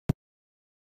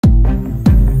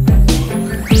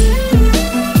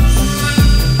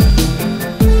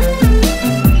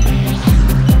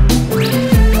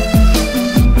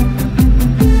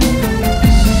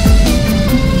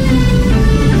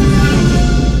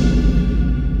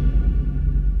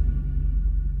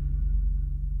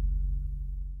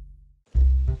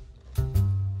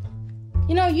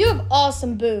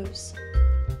awesome booze.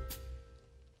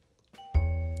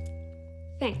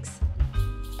 Thanks.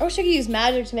 I wish I could use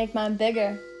magic to make mine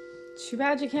bigger. Too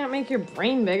bad you can't make your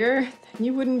brain bigger. Then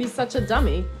you wouldn't be such a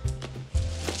dummy.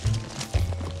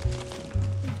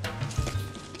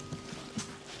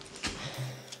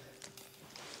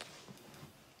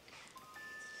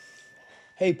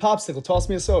 Hey, Popsicle, toss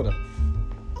me a soda.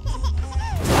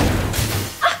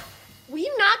 Will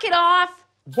you knock it off?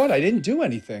 What? I didn't do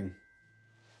anything.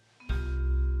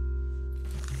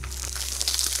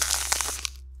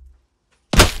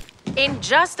 In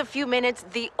just a few minutes,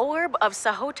 the Orb of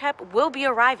Sahotep will be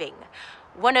arriving.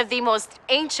 One of the most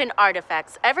ancient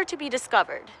artifacts ever to be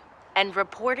discovered, and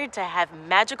reported to have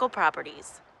magical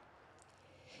properties.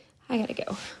 I gotta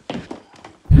go.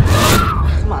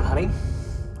 Come on, honey.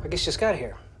 I guess you just got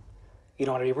here. You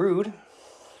don't want to be rude.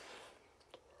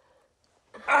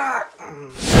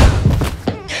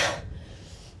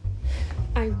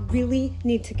 I really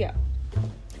need to go.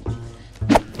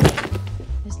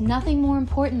 There's nothing more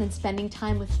important than spending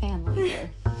time with family here.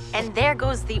 And there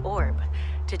goes the Orb,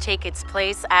 to take its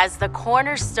place as the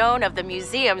cornerstone of the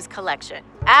museum's collection.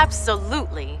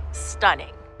 Absolutely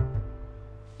stunning.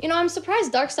 You know, I'm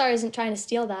surprised Darkstar isn't trying to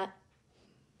steal that.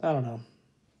 I don't know.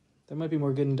 There might be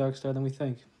more good in Darkstar than we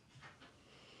think.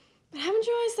 But haven't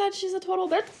you always said she's a total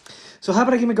bitch? So how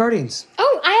about I give me Guardians?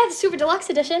 Oh, I have the Super Deluxe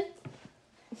Edition.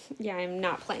 Yeah, I'm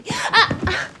not playing.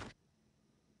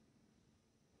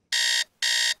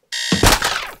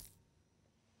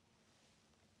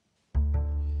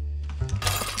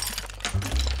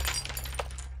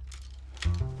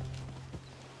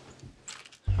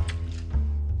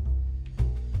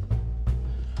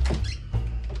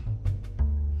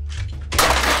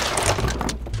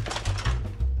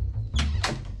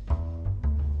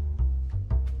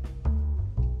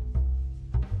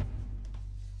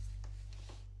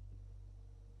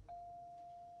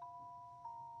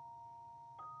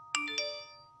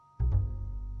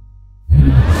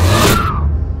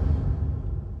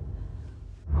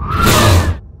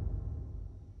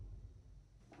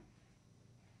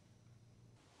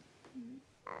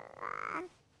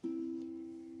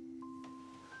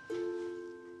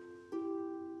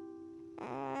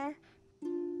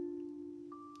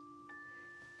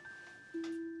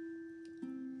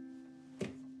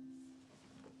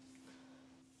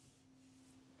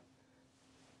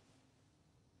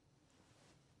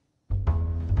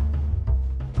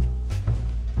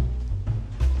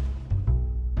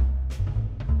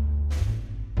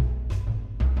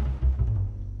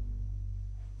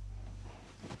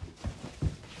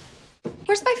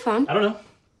 Where's my phone? I don't know.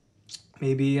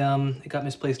 Maybe it got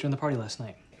misplaced during the party last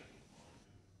night.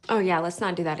 Oh yeah, let's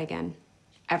not do that again.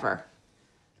 Ever.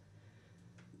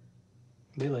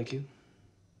 They like you.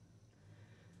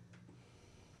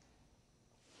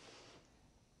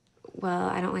 Well,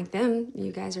 I don't like them.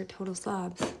 You guys are total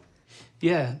slobs.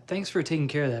 Yeah, thanks for taking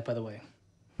care of that, by the way.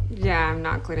 Yeah, I'm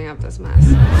not cleaning up this mess.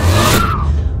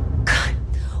 God,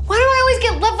 why do I always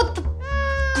get left with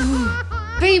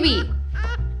the... Baby!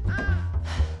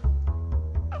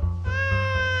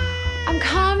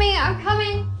 I'm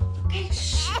coming. Okay,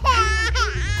 shh.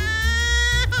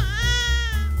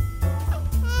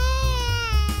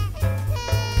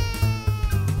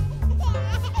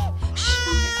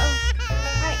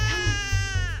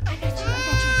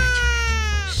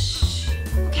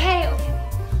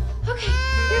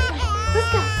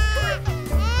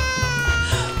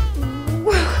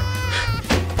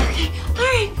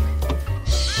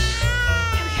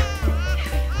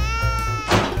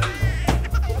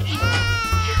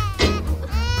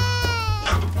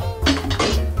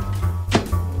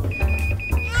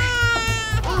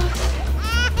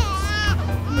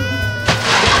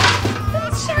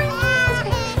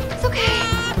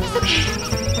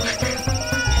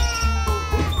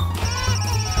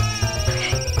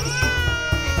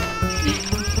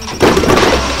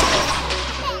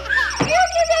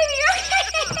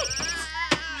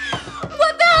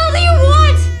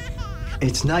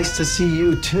 It's nice to see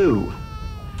you, too.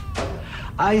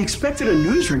 I expected a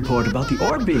news report about the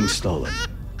orb being stolen.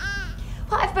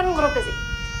 Well, I've been a little busy.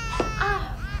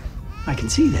 I can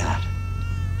see that.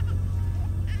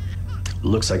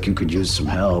 Looks like you could use some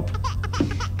help.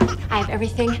 I have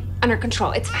everything under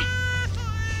control. It's fine.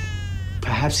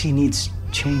 Perhaps he needs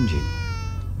changing.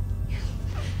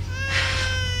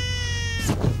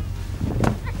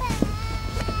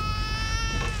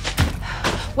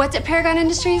 What's at Paragon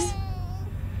Industries?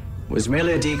 Was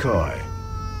merely a decoy.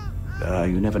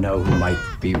 You never know who might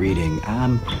be reading.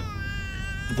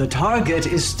 The target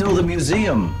is still the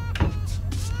museum.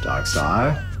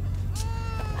 Darkstar?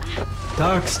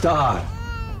 Darkstar.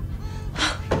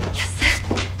 Yes.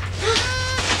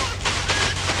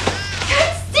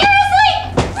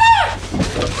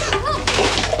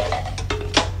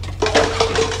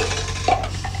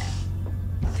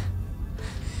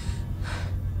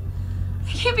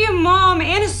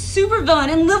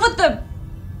 supervillain and live with the...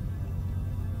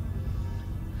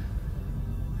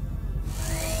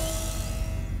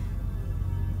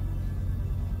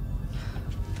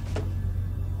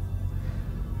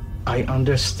 I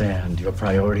understand your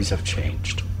priorities have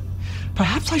changed.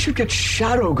 Perhaps I should get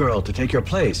Shadow Girl to take your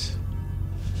place.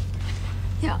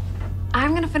 Yeah,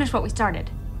 I'm gonna finish what we started.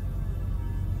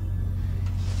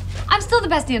 I'm still the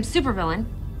best damn supervillain.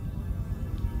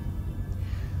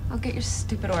 I'll get your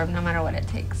stupid orb no matter what it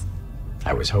takes.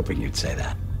 I was hoping you'd say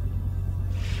that.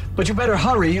 But you better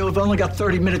hurry. You've only got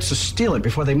 30 minutes to steal it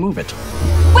before they move it.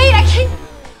 Wait, I can't...